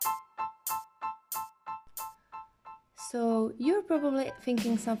So you're probably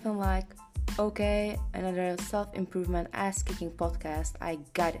thinking something like, okay, another self-improvement ass-kicking podcast, I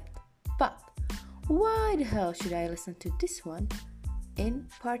got it. But why the hell should I listen to this one in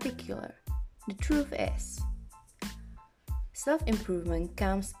particular? The truth is, self-improvement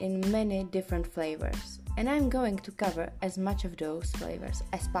comes in many different flavors, and I'm going to cover as much of those flavors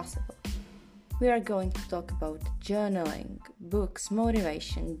as possible. We are going to talk about journaling, books,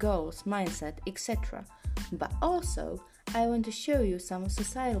 motivation, goals, mindset, etc. But also, I want to show you some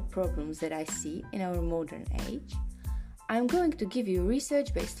societal problems that I see in our modern age. I'm going to give you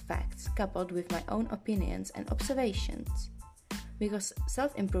research-based facts coupled with my own opinions and observations. Because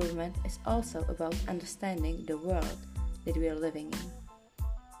self-improvement is also about understanding the world that we are living in.